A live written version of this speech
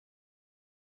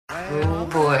Oh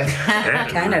boy.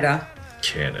 Canada.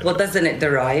 Canada. Well, doesn't it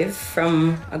derive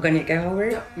from Agunyika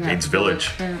word? Means village.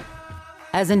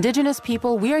 As Indigenous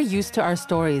people, we are used to our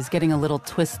stories getting a little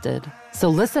twisted. So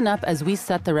listen up as we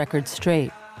set the record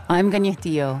straight. I'm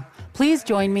Ganyetio. Please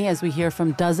join me as we hear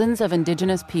from dozens of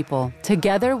Indigenous people.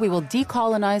 Together, we will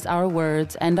decolonize our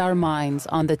words and our minds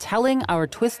on the Telling Our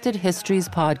Twisted Histories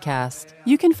podcast.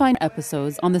 You can find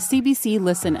episodes on the CBC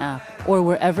Listen app or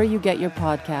wherever you get your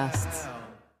podcasts.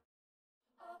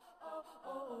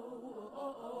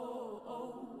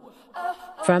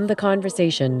 From The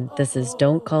Conversation, this is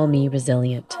Don't Call Me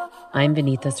Resilient. I'm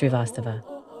Vinita Srivastava.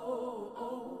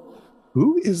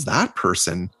 Who is that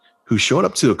person who showed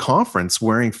up to a conference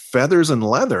wearing feathers and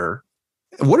leather?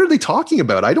 What are they talking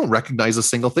about? I don't recognize a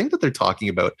single thing that they're talking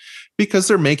about because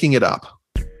they're making it up.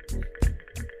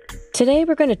 Today,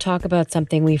 we're going to talk about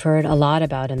something we've heard a lot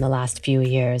about in the last few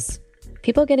years.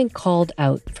 People getting called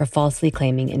out for falsely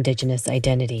claiming Indigenous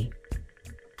identity.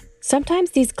 Sometimes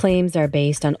these claims are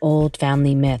based on old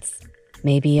family myths,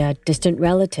 maybe a distant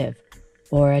relative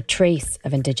or a trace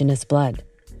of Indigenous blood.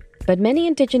 But many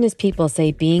Indigenous people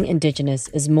say being Indigenous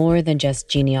is more than just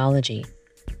genealogy.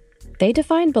 They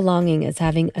define belonging as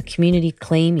having a community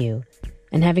claim you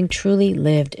and having truly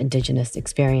lived Indigenous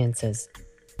experiences.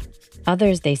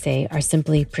 Others, they say, are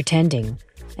simply pretending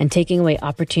and taking away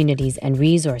opportunities and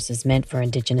resources meant for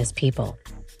Indigenous people.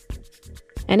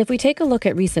 And if we take a look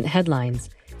at recent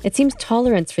headlines, it seems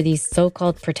tolerance for these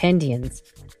so-called Pretendians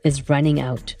is running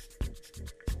out.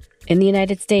 In the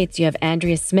United States, you have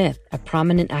Andrea Smith, a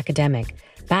prominent academic,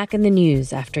 back in the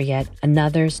news after yet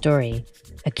another story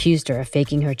accused her of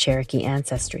faking her Cherokee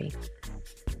ancestry.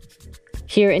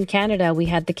 Here in Canada, we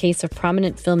had the case of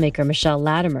prominent filmmaker Michelle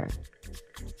Latimer.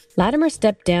 Latimer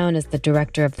stepped down as the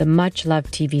director of the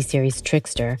much-loved TV series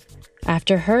Trickster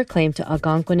after her claim to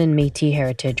Algonquin and Métis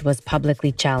heritage was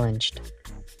publicly challenged.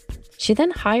 She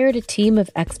then hired a team of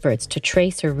experts to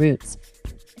trace her roots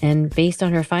and, based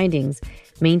on her findings,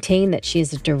 maintain that she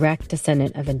is a direct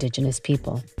descendant of Indigenous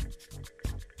people.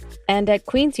 And at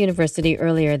Queen's University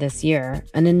earlier this year,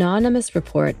 an anonymous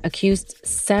report accused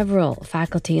several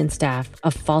faculty and staff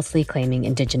of falsely claiming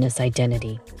Indigenous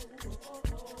identity.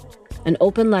 An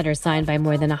open letter signed by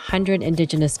more than 100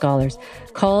 Indigenous scholars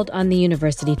called on the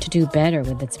university to do better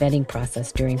with its vetting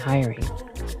process during hiring.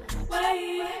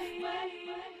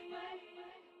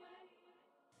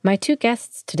 My two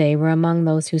guests today were among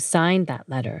those who signed that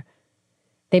letter.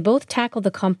 They both tackle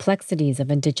the complexities of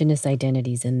Indigenous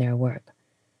identities in their work.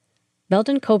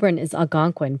 Veldon Coburn is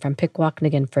Algonquin from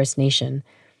Pikwakanagan First Nation.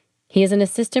 He is an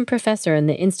assistant professor in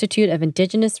the Institute of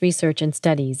Indigenous Research and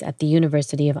Studies at the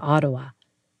University of Ottawa.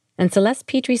 And Celeste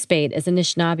Pedri-Spade is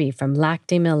Anishinaabe from Lac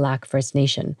des Mille Lacs First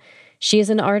Nation. She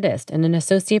is an artist and an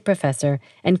associate professor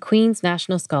and Queen's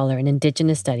National Scholar in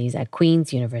Indigenous Studies at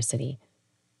Queen's University.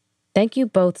 Thank you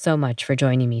both so much for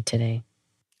joining me today.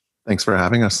 Thanks for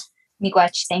having us.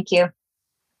 Miigwech, thank you.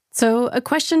 So a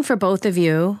question for both of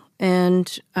you,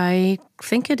 and I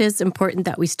think it is important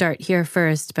that we start here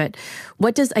first, but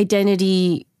what does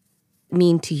identity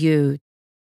mean to you?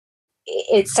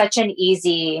 It's such an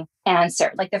easy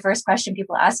answer. Like the first question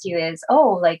people ask you is,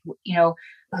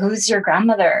 who's your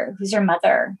grandmother? Who's your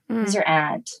mother? Who's your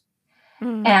aunt?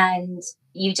 And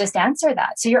you just answer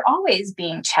that. So you're always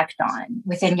being checked on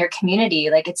within your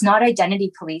community. Like it's not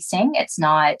identity policing. It's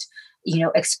not,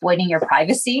 exploiting your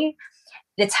privacy.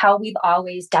 It's how we've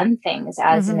always done things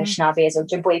as Anishinaabe, as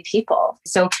Ojibwe people.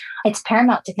 So it's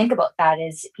paramount to think about that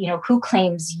is, who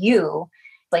claims you,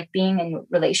 like being in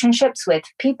relationships with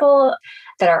people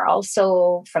that are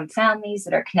also from families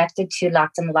that are connected to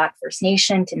Lac des Mille Lacs First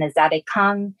Nation, to Nazade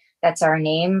Kang, that's our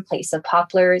name, place of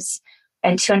poplars,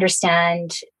 and to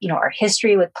understand, our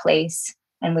history with place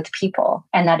and with people.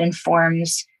 And that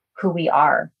informs who we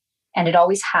are. And it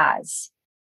always has.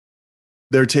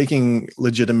 They're taking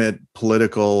legitimate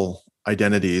political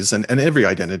identities, and every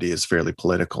identity is fairly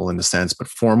political in a sense, but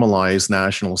formalized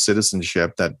national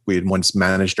citizenship that we had once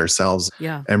managed ourselves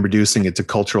and reducing it to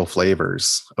cultural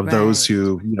flavors of those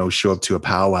who, show up to a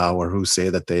powwow or who say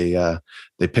that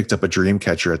they picked up a dream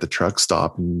catcher at the truck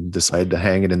stop and decided to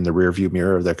hang it in the rearview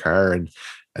mirror of their car and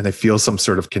they feel some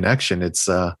sort of connection. It's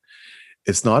not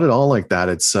at all like that.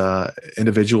 It's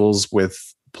individuals with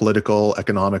political,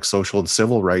 economic, social, and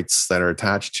civil rights that are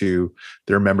attached to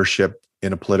their membership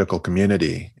in a political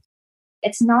community.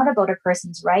 It's not about a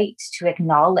person's right to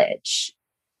acknowledge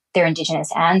their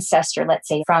Indigenous ancestor, let's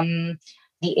say from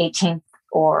the 18th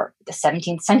or the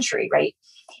 17th century, right?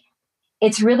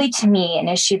 It's really, to me, an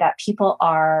issue that people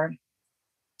are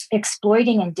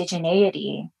exploiting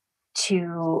indigeneity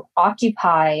to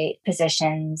occupy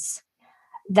positions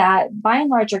that by and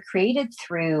large are created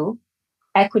through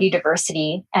equity,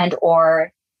 diversity, and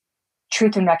or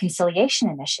truth and reconciliation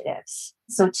initiatives.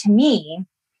 So to me,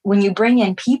 when you bring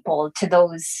in people to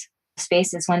those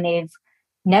spaces when they've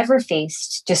never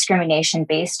faced discrimination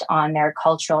based on their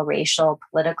cultural, racial,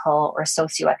 political, or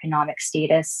socioeconomic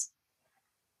status,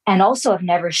 and also have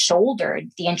never shouldered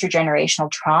the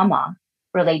intergenerational trauma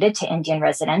related to Indian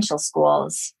residential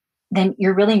schools, then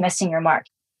you're really missing your mark.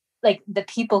 Like the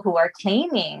people who are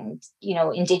claiming,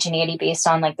 indigeneity based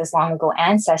on like this long ago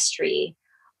ancestry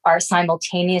are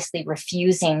simultaneously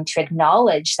refusing to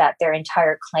acknowledge that their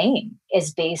entire claim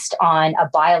is based on a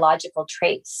biological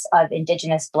trace of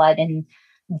Indigenous blood in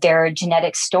their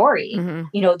genetic story.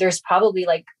 There's probably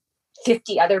like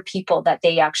 50 other people that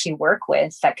they actually work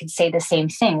with that could say the same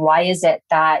thing. Why is it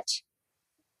that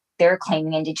they're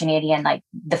claiming indigeneity and like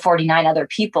the 49 other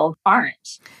people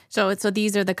aren't? So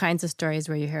these are the kinds of stories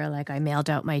where you hear like, I mailed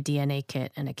out my DNA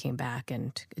kit and it came back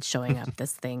and it's showing up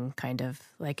this thing, kind of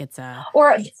like it's a...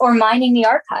 Or mining the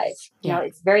archive.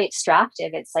 It's very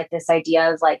extractive. It's like this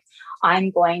idea of like,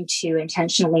 I'm going to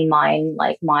intentionally mine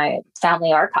like my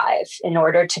family archive in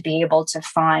order to be able to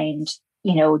find,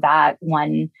 that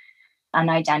one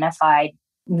unidentified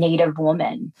Native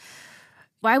woman.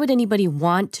 Why would anybody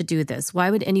want to do this?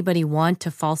 Why would anybody want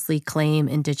to falsely claim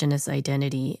Indigenous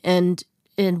identity? And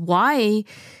why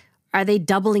are they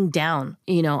doubling down,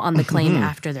 on the claim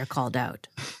after they're called out?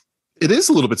 It is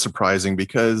a little bit surprising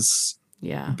because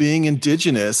being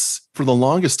Indigenous for the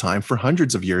longest time, for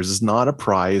hundreds of years, is not a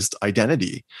prized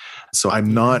identity. So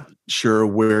I'm not sure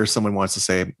where someone wants to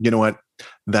say, you know what,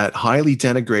 that highly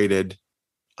denigrated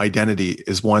identity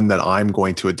is one that I'm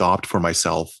going to adopt for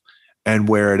myself and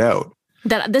wear it out.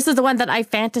 That this is the one that I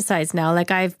fantasize now. Like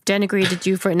I've denigrated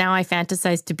you for now I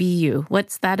fantasize to be you.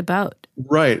 What's that about?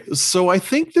 Right. So I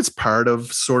think that's part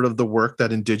of sort of the work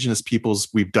that Indigenous peoples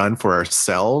we've done for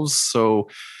ourselves. So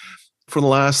for the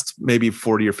last maybe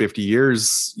 40 or 50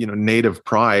 years, Native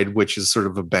pride, which is sort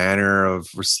of a banner of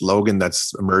a slogan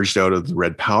that's emerged out of the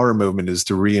Red Power movement, is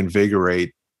to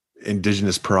reinvigorate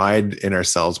Indigenous pride in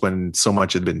ourselves when so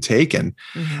much had been taken.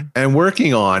 And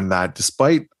working on that,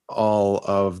 despite all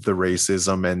of the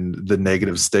racism and the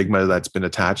negative stigma that's been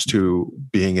attached to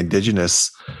being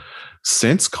Indigenous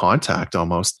since contact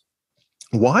almost.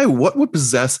 What would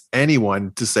possess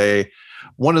anyone to say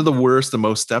one of the worst, the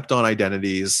most stepped on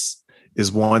identities is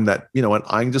one that,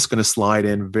 I'm just going to slide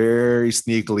in very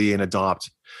sneakily and adopt?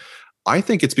 I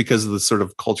think it's because of the sort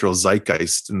of cultural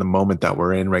zeitgeist in the moment that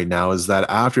we're in right now, is that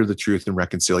after the Truth and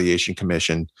Reconciliation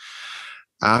Commission,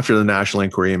 after the National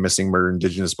Inquiry and Missing Murdered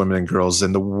Indigenous Women and Girls,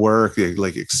 and the work,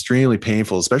 like extremely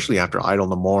painful, especially after Idle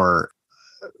No More,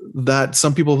 that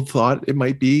some people thought it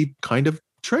might be kind of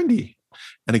trendy.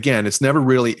 And again, it's never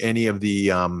really any of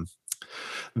the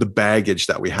baggage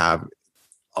that we have.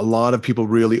 A lot of people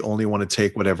really only want to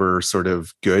take whatever sort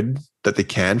of good that they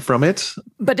can from it.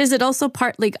 But is it also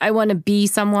part like I want to be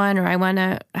someone, or I want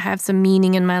to have some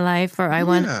meaning in my life, or I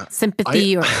want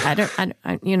sympathy, or I don't,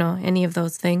 any of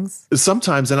those things?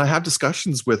 Sometimes, and I have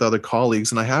discussions with other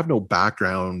colleagues, and I have no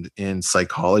background in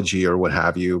psychology or what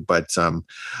have you, but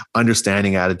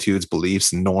understanding attitudes,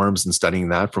 beliefs, and norms, and studying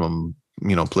that from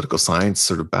political science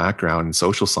sort of background and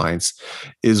social science,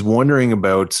 is wondering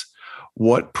about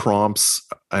what prompts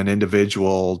an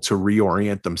individual to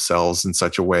reorient themselves in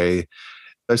such a way.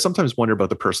 I sometimes wonder about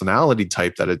the personality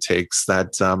type that it takes,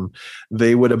 that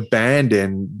they would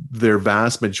abandon their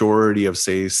vast majority of,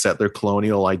 say, settler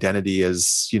colonial identity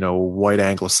as, white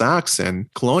Anglo-Saxon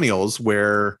colonials,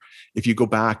 where if you go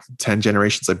back 10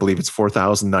 generations, I believe it's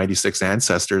 4,096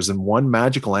 ancestors, and one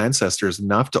magical ancestor is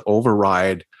enough to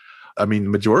override. The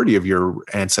majority of your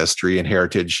ancestry and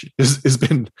heritage has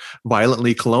been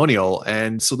violently colonial.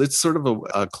 And so it's sort of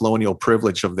a colonial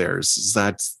privilege of theirs, is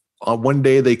that one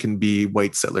day they can be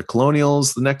white settler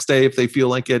colonials. The next day, if they feel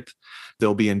like it,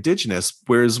 they'll be Indigenous,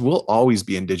 whereas we'll always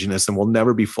be Indigenous and we'll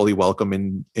never be fully welcome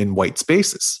in white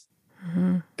spaces.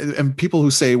 And people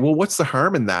who say, well, what's the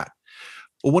harm in that?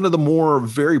 Well, one of the more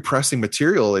very pressing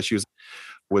material issues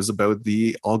was about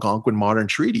the Algonquin Modern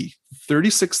Treaty.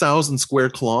 36,000 square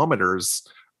kilometers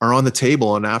are on the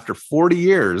table. And after 40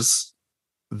 years,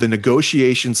 the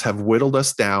negotiations have whittled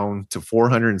us down to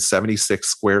 476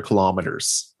 square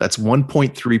kilometers. That's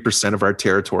 1.3% of our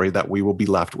territory that we will be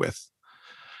left with.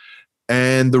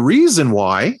 And the reason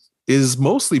why is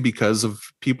mostly because of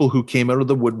people who came out of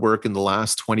the woodwork in the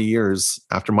last 20 years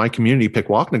after my community,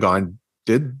 Pikwakanagan,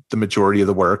 did the majority of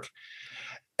the work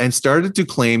and started to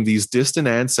claim these distant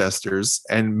ancestors,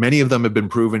 and many of them have been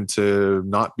proven to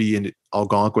not be in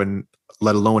Algonquin,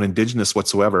 let alone Indigenous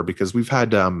whatsoever, because we've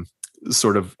had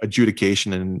sort of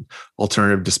adjudication and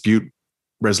alternative dispute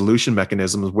resolution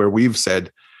mechanisms where we've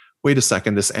said, wait a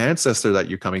second, this ancestor that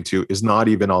you're coming to is not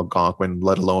even Algonquin,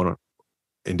 let alone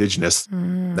Indigenous,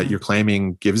 that you're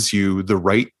claiming gives you the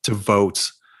right to vote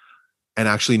and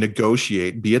actually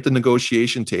negotiate, be at the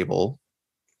negotiation table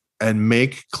and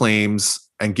make claims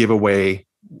and give away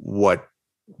what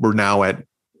we're now at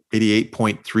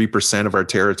 88.3% of our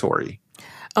territory.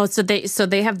 Oh, so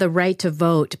they have the right to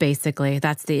vote, basically.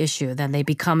 That's the issue. Then they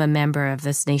become a member of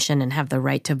this nation and have the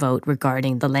right to vote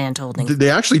regarding the landholding. They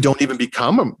actually don't even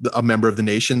become a member of the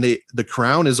nation. The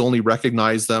Crown has only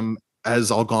recognized them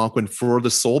as Algonquin for the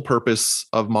sole purpose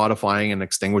of modifying and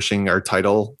extinguishing our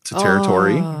title to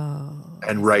territory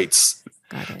and rights.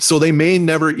 Got it. So they may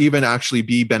never even actually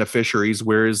be beneficiaries,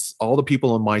 whereas all the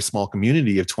people in my small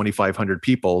community of 2,500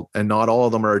 people, and not all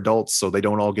of them are adults, so they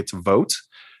don't all get to vote.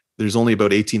 There's only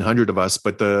about 1,800 of us,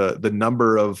 but the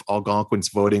number of Algonquins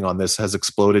voting on this has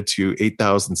exploded to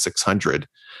 8,600.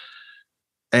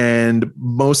 And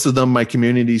most of them, my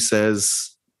community says,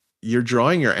 you're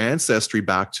drawing your ancestry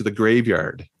back to the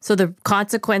graveyard. So the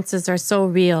consequences are so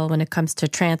real when it comes to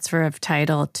transfer of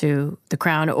title to the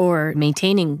Crown or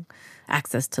maintaining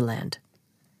access to land.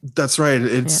 That's right.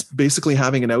 It's basically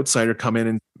having an outsider come in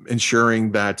and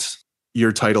ensuring that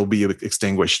your title be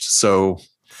extinguished. So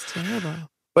it's terrible.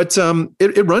 But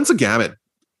it runs a gamut.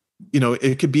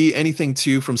 It could be anything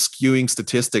too from skewing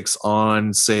statistics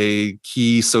on, say,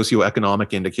 key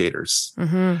socioeconomic indicators.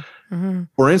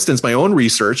 For instance, my own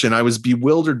research, and I was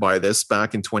bewildered by this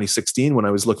back in 2016 when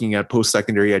I was looking at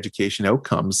post-secondary education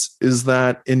outcomes, is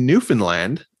that in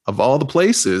Newfoundland, of all the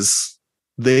places,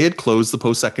 they had closed the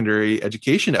post-secondary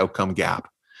education outcome gap.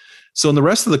 So in the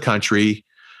rest of the country,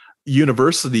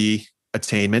 university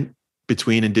attainment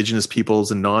between Indigenous peoples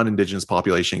and non-Indigenous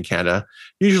population in Canada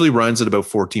usually runs at about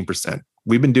 14%.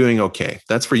 We've been doing okay.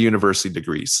 That's for university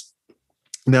degrees.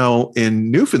 Now, in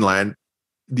Newfoundland,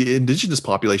 the Indigenous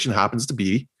population happens to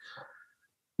be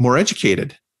more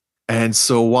educated. And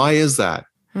so why is that?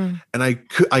 And I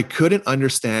couldn't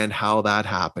understand how that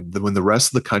happened when the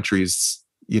rest of the country's,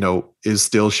 is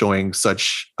still showing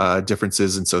such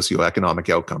differences in socioeconomic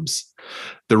outcomes.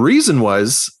 The reason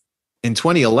was in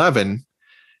 2011,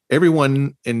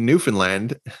 everyone in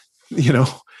Newfoundland,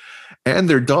 and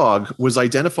their dog was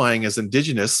identifying as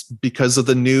Indigenous because of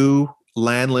the new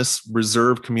landless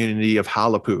reserve community of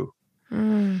Halapu.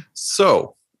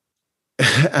 So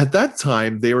at that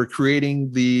time, they were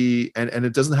creating and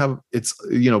it doesn't have, it's,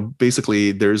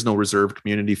 basically there's no reserve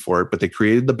community for it, but they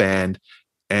created the band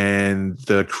and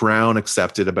the Crown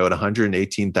accepted about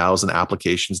 118,000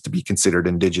 applications to be considered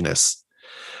Indigenous.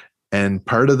 And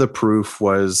part of the proof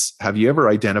was, have you ever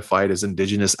identified as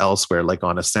Indigenous elsewhere, like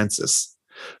on a census?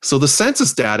 So the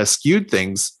census data skewed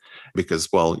things because,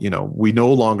 we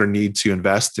no longer need to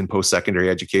invest in post-secondary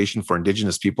education for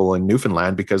Indigenous people in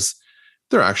Newfoundland because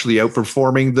they're actually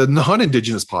outperforming the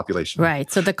non-Indigenous population. Right.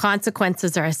 So the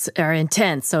consequences are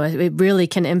intense. So it really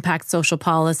can impact social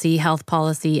policy, health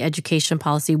policy, education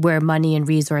policy, where money and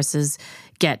resources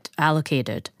get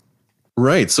allocated.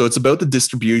 Right. So it's about the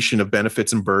distribution of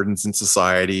benefits and burdens in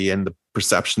society and the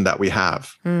perception that we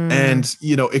have. And,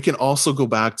 it can also go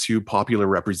back to popular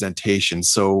representation.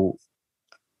 So,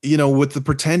 with the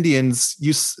Pretendians,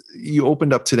 you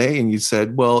opened up today and you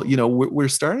said, well, we're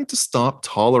starting to stop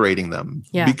tolerating them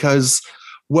because,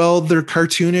 they're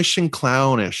cartoonish and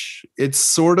clownish. It's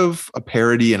sort of a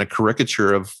parody and a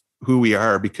caricature of who we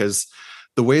are because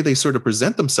the way they sort of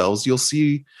present themselves, you'll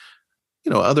see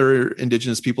other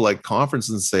Indigenous people at conferences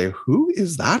and say, who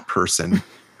is that person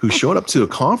who showed up to a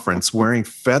conference wearing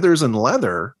feathers and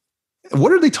leather?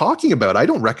 What are they talking about? I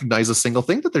don't recognize a single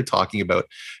thing that they're talking about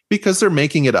because they're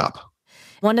making it up.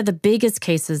 One of the biggest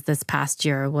cases this past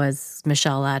year was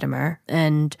Michelle Latimer.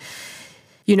 And,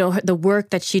 the work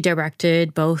that she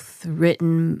directed, both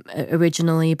written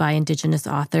originally by Indigenous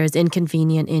authors,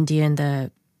 Inconvenient Indian,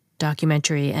 the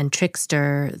documentary, and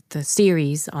Trickster, the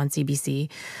series on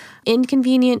CBC.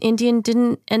 Inconvenient Indian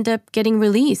didn't end up getting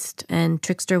released, and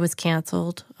Trickster was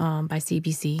canceled by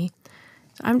CBC.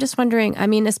 I'm just wondering,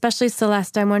 especially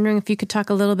Celeste, I'm wondering if you could talk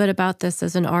a little bit about this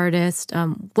as an artist.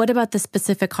 What about the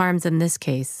specific harms in this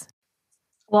case?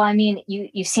 Well,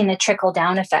 you've seen the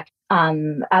trickle-down effect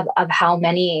of how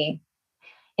many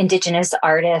Indigenous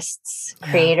artists,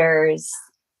 creators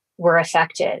were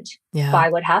affected by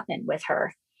what happened with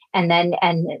her and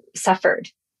suffered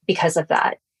because of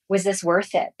that. Was this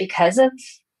worth it? Because of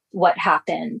what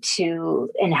happened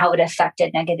and how it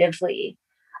affected negatively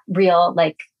real,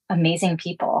 amazing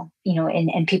people,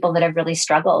 and people that have really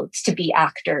struggled to be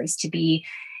actors, to be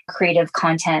creative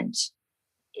content.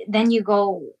 Then you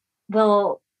go,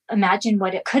 well, imagine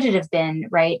what it could have been,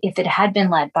 right? If it had been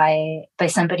led by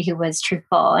somebody who was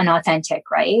truthful and authentic,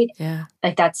 right? Yeah.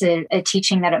 Like that's a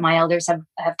teaching that my elders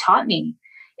have taught me,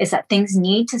 is that things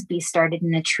need to be started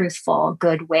in a truthful,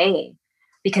 good way.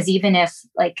 Because even if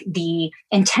like the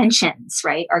intentions,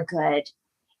 right, are good,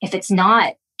 if it's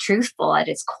not truthful at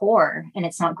its core and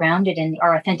it's not grounded in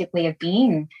our authentic way of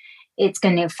being, it's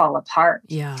going to fall apart.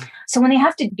 Yeah. So when they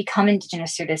have to become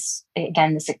Indigenous through this,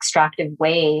 again, this extractive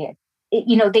way,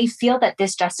 they feel that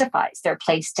this justifies their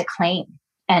place to claim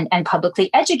and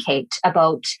publicly educate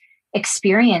about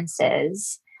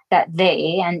experiences that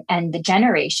they and the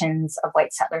generations of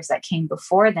white settlers that came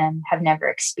before them have never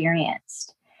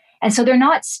experienced. And so they're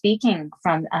not speaking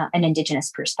from an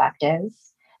Indigenous perspective.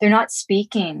 They're not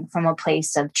speaking from a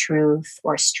place of truth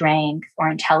or strength or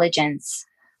intelligence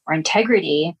or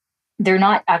integrity. They're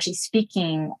not actually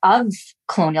speaking of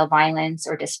colonial violence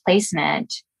or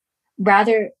displacement.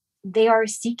 Rather, they are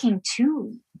seeking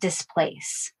to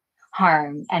displace,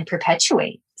 harm, and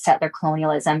perpetuate settler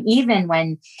colonialism, even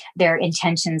when their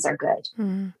intentions are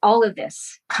good. All of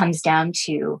this comes down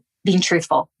to being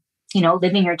truthful,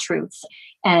 living your truth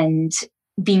and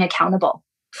being accountable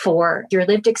for your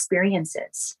lived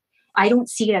experiences. I don't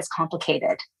see it as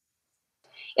complicated.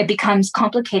 It becomes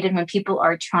complicated when people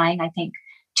are trying, I think,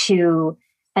 to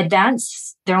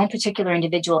advance their own particular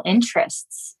individual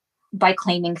interests by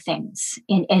claiming things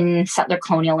in settler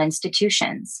colonial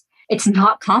institutions. It's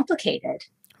not complicated.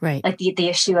 Right. Like the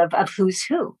issue of who's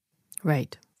who.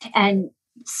 Right. And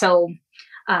so,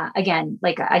 again,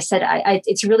 like I said,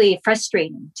 it's really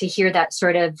frustrating to hear that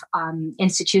sort of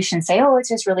institution say, oh, it's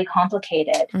just really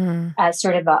complicated as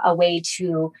sort of a way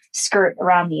to skirt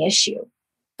around the issue.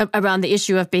 Around the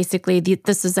issue of basically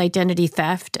this is identity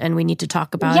theft and we need to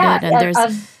talk about it. And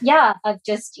of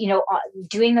just,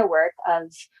 doing the work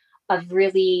of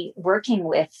really working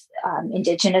with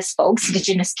Indigenous folks,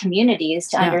 Indigenous communities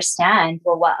to understand,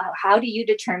 well, how do you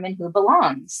determine who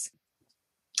belongs?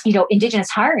 Indigenous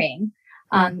hiring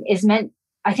is meant,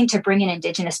 I think, to bring in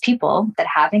Indigenous people that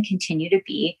have and continue to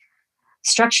be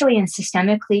structurally and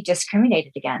systemically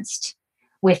discriminated against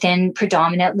within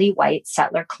predominantly white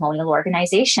settler colonial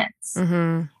organizations.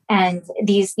 And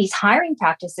these hiring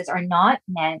practices are not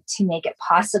meant to make it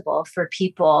possible for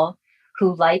people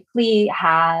who likely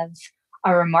have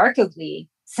a remarkably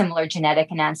similar genetic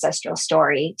and ancestral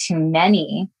story to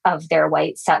many of their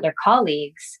white settler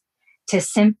colleagues to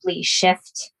simply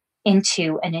shift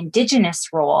into an Indigenous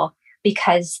role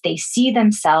because they see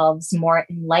themselves more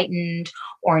enlightened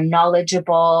or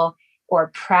knowledgeable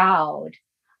or proud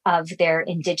of their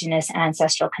Indigenous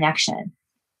ancestral connection.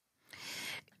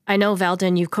 I know,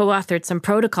 Veldon, you've co-authored some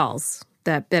protocols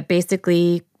that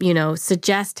basically,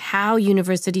 suggest how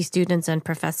university students and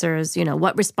professors,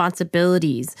 what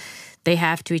responsibilities they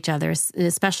have to each other,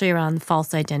 especially around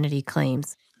false identity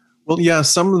claims. Well, yeah,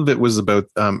 some of it was about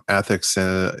ethics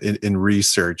in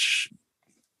research.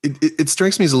 It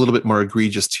strikes me as a little bit more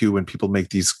egregious, too, when people make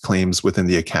these claims within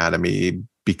the academy,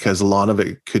 because a lot of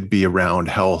it could be around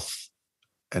health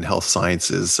and health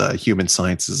sciences, human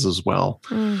sciences as well.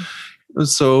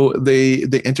 So they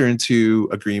enter into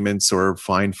agreements or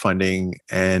find funding,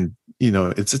 and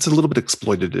it's a little bit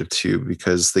exploitative too,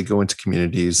 because they go into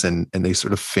communities and they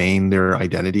sort of feign their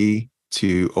identity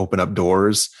to open up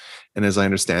doors. And as I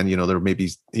understand, there may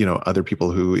be other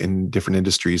people who in different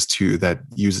industries too that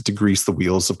use it to grease the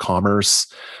wheels of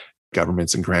commerce,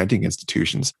 governments and granting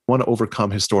institutions want to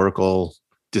overcome historical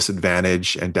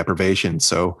disadvantage and deprivation.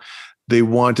 So they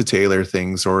want to tailor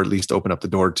things, or at least open up the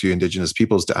door to Indigenous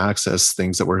peoples to access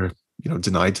things that were,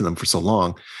 denied to them for so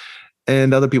long.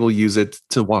 And other people use it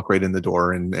to walk right in the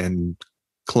door and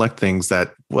collect things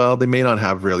that, well, they may not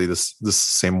have really this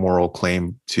same moral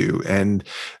claim to. And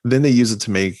then they use it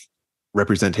to make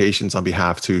representations on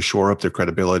behalf to shore up their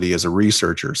credibility as a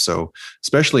researcher. So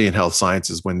especially in health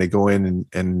sciences, when they go in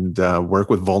and work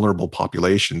with vulnerable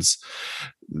populations,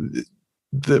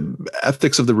 the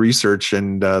ethics of the research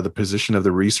and the position of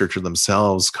the researcher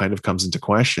themselves kind of comes into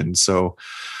question. So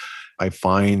I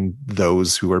find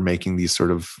those who are making these sort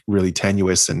of really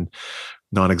tenuous and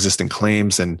non-existent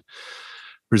claims and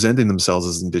presenting themselves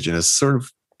as Indigenous sort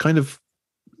of kind of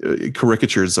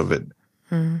caricatures of it.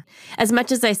 As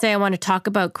much as I say I want to talk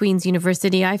about Queen's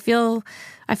University, I feel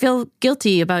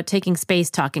guilty about taking space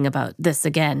talking about this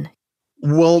again.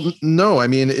 Well, no, I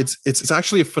mean, it's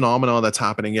actually a phenomenon that's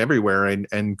happening everywhere,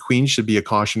 and Queen's should be a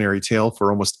cautionary tale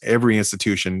for almost every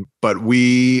institution. But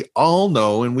we all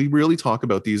know, and we really talk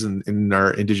about these in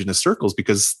our Indigenous circles,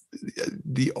 because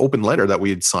the open letter that we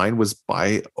had signed was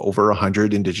by over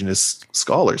 100 Indigenous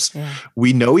scholars. Yeah.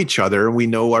 We know each other, and we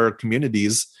know our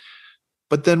communities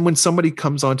But then when somebody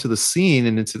comes onto the scene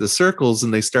and into the circles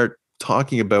and they start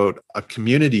talking about a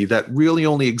community that really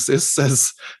only exists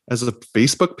as a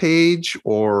Facebook page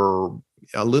or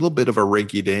a little bit of a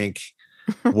rinky-dink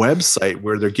website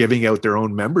where they're giving out their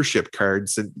own membership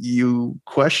cards, and you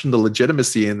question the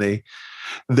legitimacy, and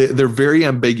they're very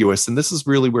ambiguous. And this is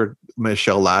really where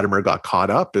Michelle Latimer got caught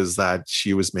up, is that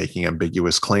she was making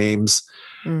ambiguous claims.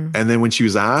 And then when she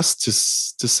was asked to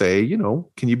say,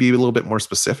 can you be a little bit more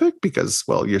specific? Because,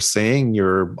 well, you're saying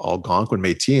you're Algonquin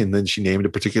Métis, and then she named a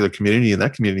particular community, and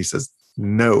that community says,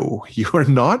 no, you are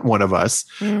not one of us.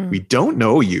 We don't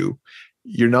know you.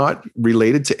 You're not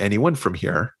related to anyone from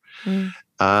here.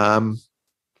 But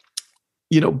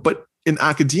in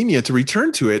academia, to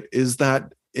return to it, is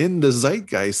that in the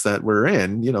zeitgeist that we're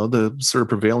in, the sort of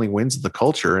prevailing winds of the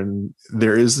culture, and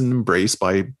there is an embrace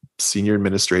by senior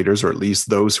administrators, or at least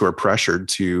those who are pressured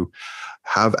to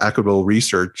have equitable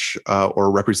research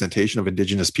or representation of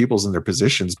Indigenous peoples in their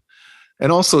positions,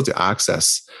 and also to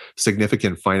access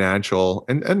significant financial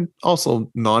and also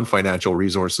non-financial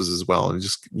resources as well. And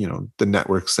just, the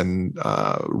networks and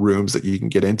rooms that you can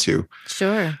get into.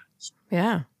 Sure.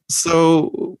 Yeah.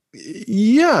 So,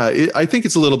 I think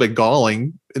it's a little bit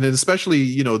galling. And then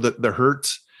especially, the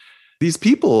hurt. These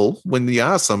people, when you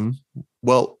ask them,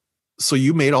 well, so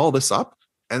you made all this up?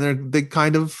 And they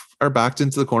kind of are backed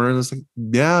into the corner, and it's like,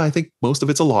 yeah, I think most of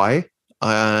it's a lie.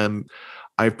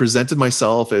 I've presented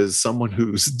myself as someone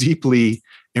who's deeply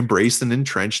embraced and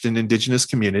entrenched in Indigenous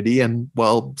community. And,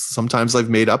 well, sometimes I've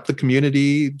made up the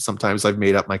community. Sometimes I've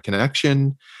made up my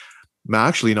connection. I'm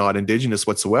actually not Indigenous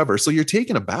whatsoever. So you're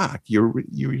taken aback. You're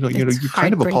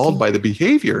kind of appalled by the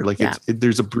behavior. Like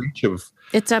there's a breach of.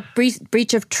 It's a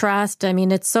breach of trust. I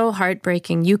mean, it's so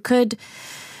heartbreaking. You could.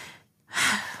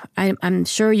 I'm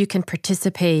sure you can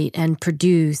participate and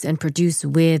produce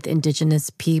with Indigenous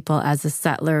people as a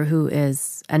settler who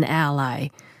is an ally.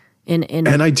 And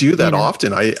I do that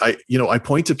often. I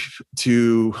point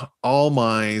to all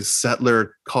my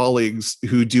settler colleagues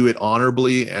who do it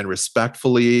honorably and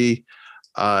respectfully.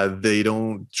 They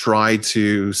don't try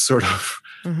to sort of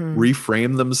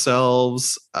reframe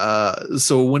themselves.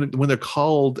 So when they're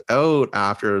called out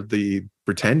after the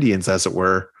Pretendians, as it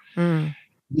were,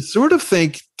 you sort of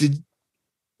think,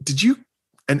 did you,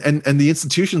 and the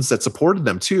institutions that supported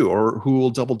them too, or who will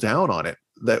double down on it,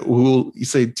 that will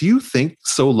say, do you think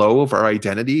so low of our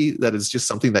identity that it's just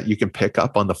something that you can pick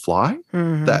up on the fly,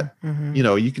 that,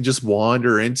 you can just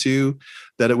wander into,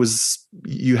 that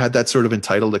you had that sort of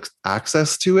entitled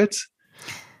access to it?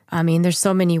 I mean, there's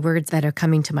so many words that are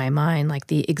coming to my mind, like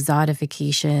the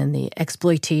exotification, the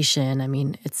exploitation. I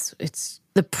mean, it's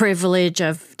the privilege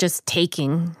of just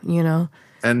taking,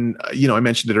 And, I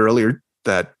mentioned it earlier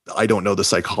that I don't know the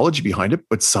psychology behind it,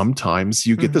 but sometimes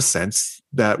you get the sense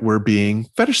that we're being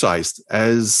fetishized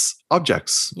as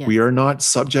objects. Yeah. We are not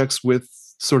subjects with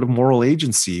sort of moral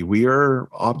agency. We are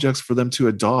objects for them to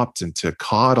adopt and to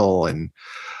coddle, and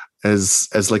as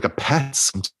like a pet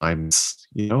sometimes,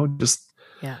 just.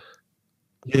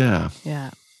 Yeah.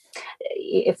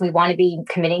 If we want to be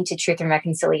committing to truth and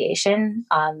reconciliation,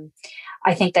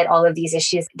 I think that all of these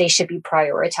issues, they should be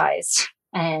prioritized.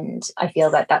 And I feel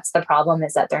that that's the problem,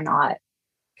 is that they're not.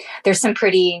 There's some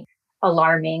pretty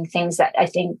alarming things that I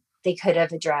think they could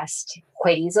have addressed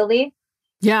quite easily.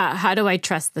 Yeah. How do I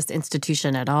trust this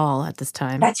institution at all at this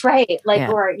time? That's right.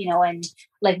 Or, and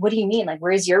like, what do you mean? Like,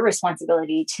 where's your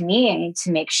responsibility to me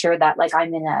to make sure that like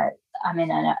I'm in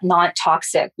a not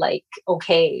toxic, like,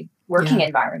 okay, working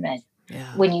environment.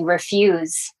 Yeah. When you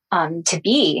refuse to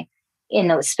be in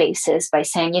those spaces by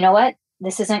saying, you know what,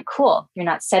 this isn't cool. You're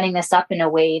not setting this up in a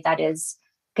way that is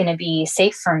going to be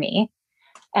safe for me.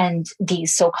 And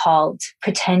these so-called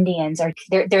Pretendians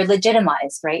they're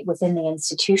legitimized, right, within the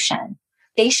institution.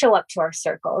 They show up to our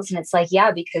circles, and it's like,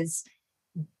 yeah, because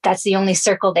that's the only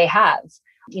circle they have.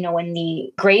 When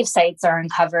the grave sites are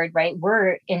uncovered, right,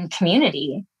 we're in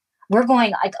community. We're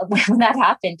going, like, when that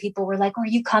happened, people were like, are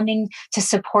you coming to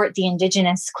support the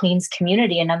Indigenous Queens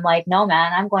community? And I'm like, no,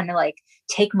 man, I'm going to like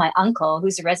take my uncle,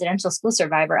 who's a residential school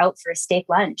survivor, out for a steak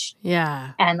lunch.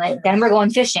 Yeah. And like, then we're going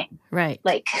fishing. Right.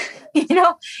 Like, I'm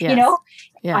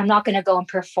not going to go and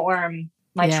perform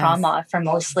my trauma for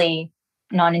mostly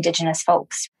non-Indigenous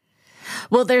folks.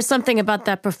 Well, there's something about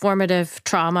that performative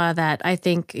trauma that I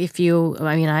think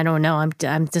I don't know,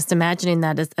 I'm just imagining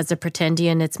that as a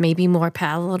Pretendian, it's maybe more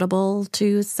palatable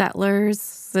to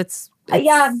settlers. It's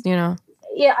Yeah,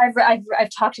 I've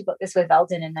talked about this with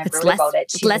Veldon, and I've wrote about it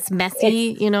too. It's less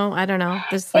messy, I don't know.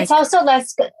 It's also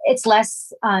less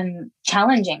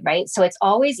challenging, right? So it's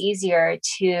always easier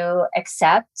to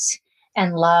accept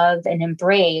and love and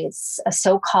embrace a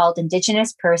so-called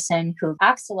Indigenous person who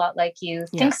acts a lot like you,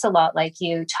 thinks a lot like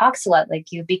you, talks a lot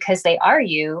like you because they are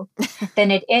you,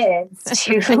 than it is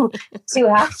to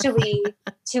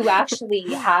actually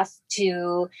have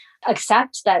to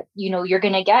accept that, you're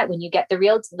going to get, when you get the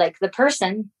real, like the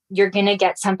person, you're going to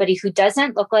get somebody who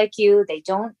doesn't look like you. They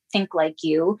don't think like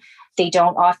you. They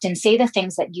don't often say the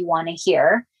things that you want to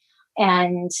hear,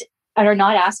 and are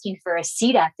not asking for a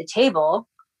seat at the table.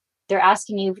 They're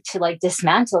asking you to like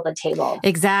dismantle the table.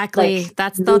 Exactly. Like,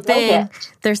 that's the thing.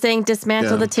 It. They're saying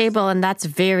dismantle the table, and that's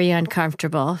very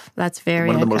uncomfortable. That's very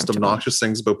One of the most obnoxious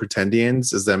things about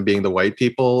Pretendians is them being the white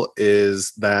people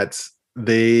is that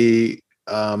they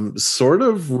sort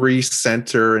of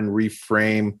recenter and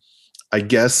reframe, I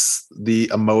guess, the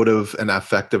emotive and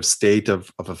affective state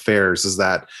of affairs. Is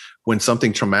that when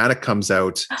something traumatic comes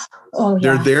out,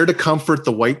 they're there to comfort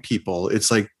the white people. It's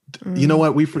like, you know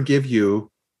what? We forgive you.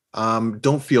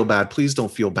 Don't feel bad. Please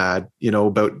don't feel bad,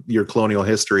 about your colonial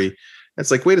history.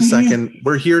 It's like, wait a second.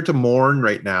 We're here to mourn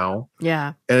right now.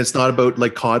 Yeah. And it's not about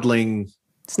like coddling.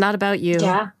 It's not about you.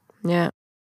 Yeah. Yeah.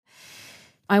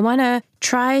 I want to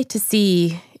try to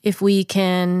see if we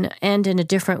can end in a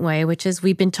different way, which is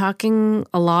we've been talking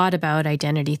a lot about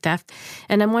identity theft.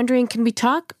 And I'm wondering, can we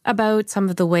talk about some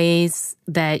of the ways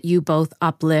that you both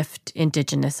uplift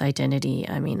Indigenous identity?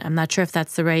 I mean, I'm not sure if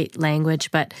that's the right language,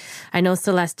 but I know,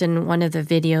 Celeste, in one of the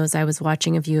videos I was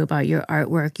watching of you about your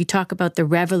artwork, you talk about the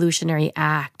revolutionary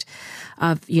act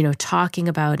of, talking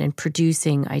about and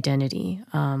producing identity.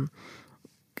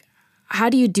 How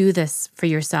do you do this for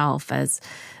yourself as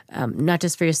not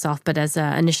just for yourself, but as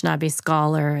an Anishinaabe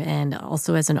scholar and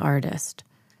also as an artist?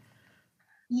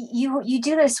 You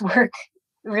do this work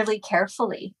really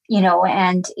carefully,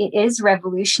 and it is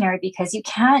revolutionary because you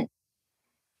can't,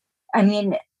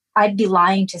 I'd be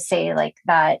lying to say like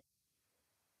that,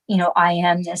 I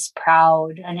am this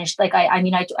proud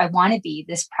I want to be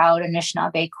this proud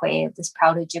Anishinaabe Kwe, this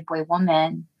proud Ojibwe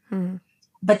woman.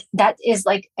 But that is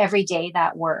like every day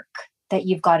that work that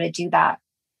you've got to do that,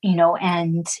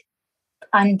 and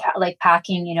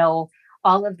packing,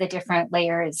 all of the different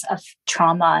layers of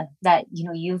trauma that,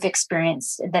 you've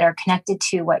experienced that are connected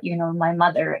to what, my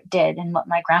mother did and what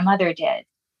my grandmother did.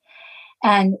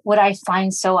 And what I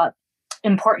find so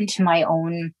important to my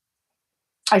own,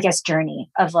 I guess,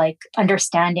 journey of like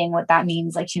understanding what that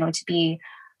means, like, to be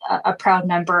a proud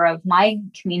member of my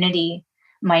community,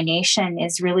 my nation,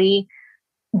 is really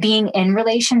being in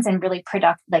relations and really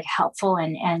productive, like helpful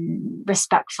and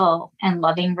respectful and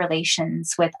loving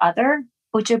relations with other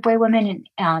Ojibwe women.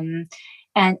 And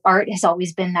art has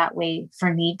always been that way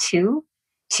for me too,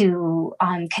 to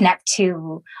connect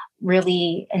to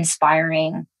really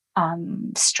inspiring,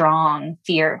 strong,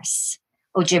 fierce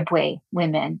Ojibwe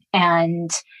women.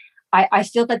 And I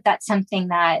feel that that's something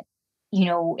that,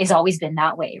 has always been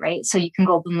that way, right? So you can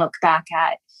go and look back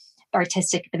at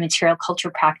the material culture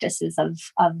practices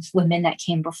of women that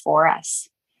came before us,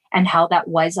 and how that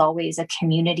was always a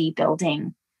community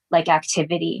building like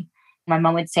activity. My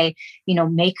mom would say,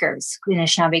 makers,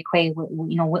 Anishinaabe Kwe,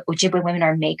 Ojibwe women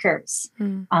are makers.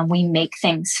 We make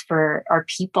things for our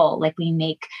people. Like we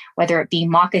make, whether it be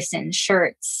moccasins,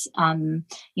 shirts,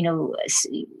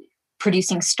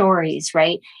 producing stories,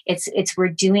 right? We're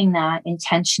doing that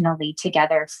intentionally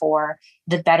together for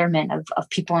the betterment of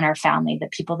people in our family, the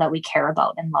people that we care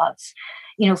about and love.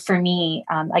 For me,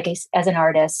 I guess as an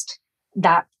artist,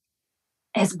 that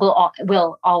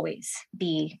will always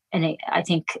be, and I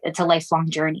think it's a lifelong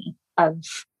journey of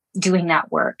doing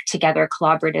that work together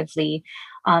collaboratively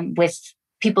with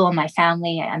people in my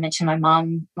family. I mentioned my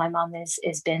mom. My mom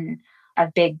has been a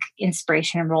big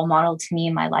inspiration and role model to me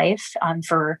in my life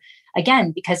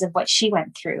again, because of what she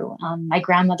went through. My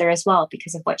grandmother as well,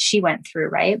 because of what she went through,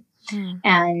 right?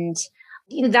 And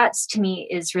that's, to me,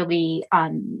 is really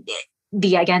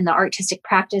the artistic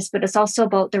practice, but it's also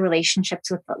about the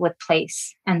relationships with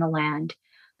place and the land.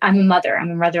 I'm a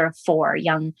mother of 3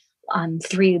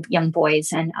 young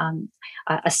boys and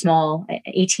a small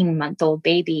 18-month-old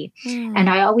baby. And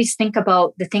I always think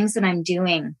about the things that I'm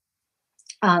doing,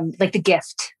 like the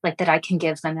gift, like that I can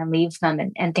give them and leave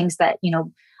them, and things that,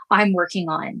 I'm working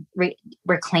on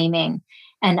reclaiming.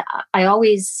 And I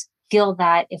always feel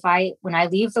that when I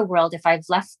leave the world, if I've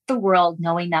left the world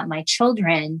knowing that my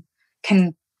children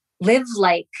can live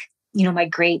like, my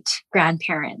great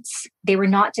grandparents, they were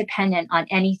not dependent on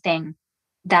anything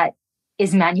that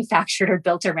is manufactured or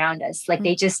built around us. Like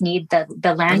they just need the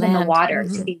land and the water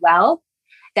to be well,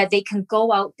 that they can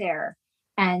go out there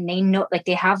and they know, like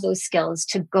they have those skills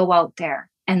to go out there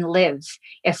and live.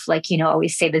 If, like, I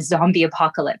always say the zombie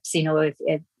apocalypse,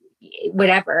 if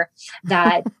whatever,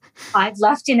 that I've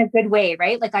left in a good way,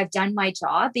 right? Like I've done my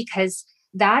job, because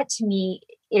that to me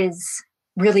is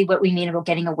really what we mean about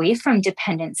getting away from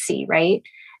dependency, right?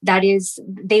 That is,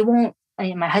 they won't,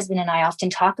 and my husband and I often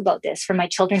talk about this, for my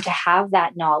children to have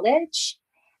that knowledge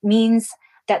means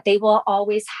that they will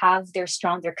always have their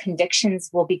convictions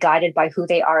will be guided by who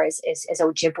they are as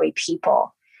Ojibwe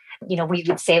people. We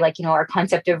would say, like, our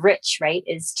concept of rich, right,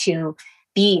 is to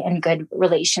be in good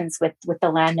relations with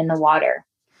the land and the water.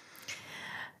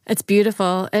 It's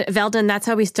beautiful. Veldon, that's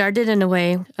how we started in a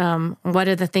way. What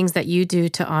are the things that you do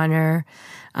to honor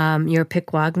your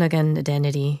Pikwakanagan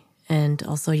identity and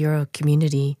also your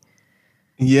community?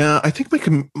 Yeah, I think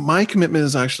my commitment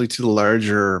is actually to the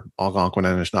larger Algonquin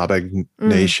and Anishinaabe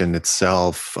nation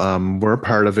itself. We're a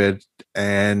part of it.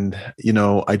 And,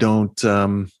 I don't,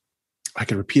 I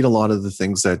can repeat a lot of the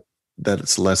things that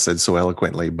Celeste said so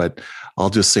eloquently, but I'll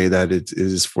just say that it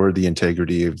is for the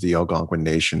integrity of the Algonquin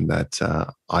nation that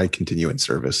I continue in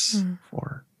service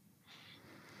for.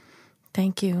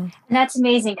 Thank you. And that's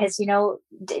amazing because,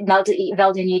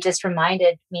 Veldon, you just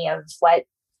reminded me of what,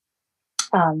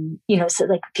 so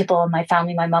like people in my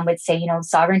family, my mom would say,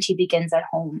 sovereignty begins at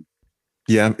home.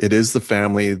 Yeah, it is the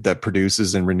family that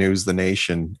produces and renews the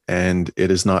nation. And it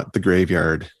is not the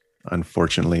graveyard,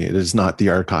 unfortunately. It is not the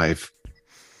archive.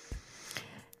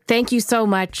 Thank you so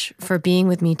much for being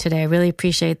with me today. I really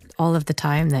appreciate all of the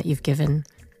time that you've given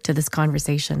to this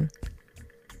conversation.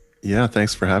 Yeah,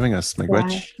 thanks for having us,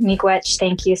 Miigwech. Yeah, Miigwech,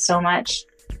 thank you so much.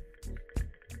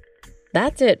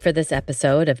 That's it for this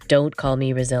episode of Don't Call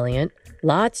Me Resilient.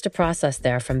 Lots to process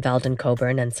there from Veldon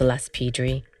Coburn and Celeste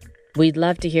Pedri. We'd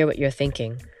love to hear what you're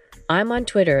thinking. I'm on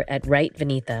Twitter at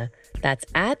WriteVinita. That's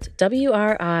at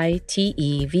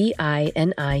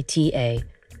WRITEVINITA.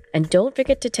 And don't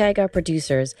forget to tag our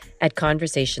producers at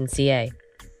ConversationCA.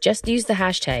 Just use the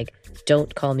hashtag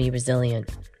Don't Call Me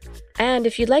Resilient. And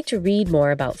if you'd like to read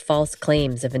more about false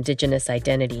claims of Indigenous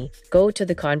identity, go to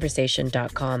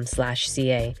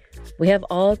theconversation.com/CA. We have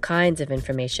all kinds of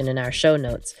information in our show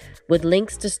notes with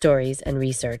links to stories and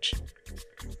research.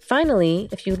 Finally,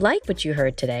 if you like what you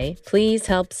heard today, please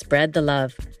help spread the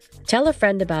love. Tell a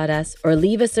friend about us or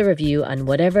leave us a review on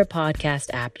whatever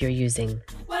podcast app you're using.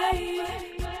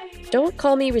 Don't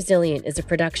Call Me Resilient is a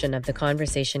production of The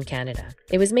Conversation Canada.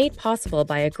 It was made possible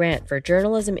by a grant for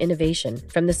journalism innovation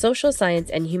from the Social Science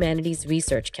and Humanities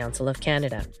Research Council of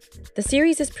Canada. The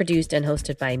series is produced and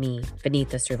hosted by me,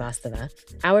 Vinita Srivastava.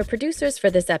 Our producers for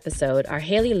this episode are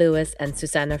Haley Lewis and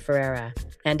Susanna Ferreira,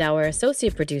 and our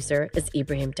associate producer is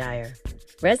Ibrahim Dyer.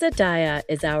 Reza Daya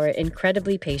is our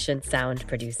incredibly patient sound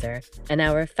producer, and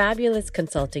our fabulous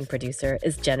consulting producer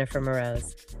is Jennifer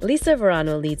Moroz. Lisa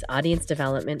Verano leads audience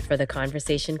development for The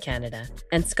Conversation Canada,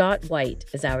 and Scott White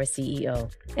is our CEO.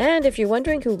 And if you're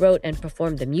wondering who wrote and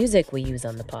performed the music we use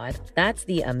on the pod, that's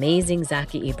the amazing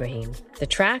Zaki Ibrahim. The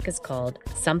track is called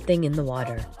Something in the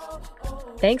Water.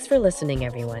 Thanks for listening,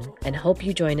 everyone, and hope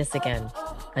you join us again.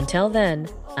 Until then,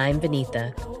 I'm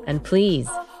Vinita, and please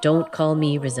don't call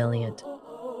me resilient.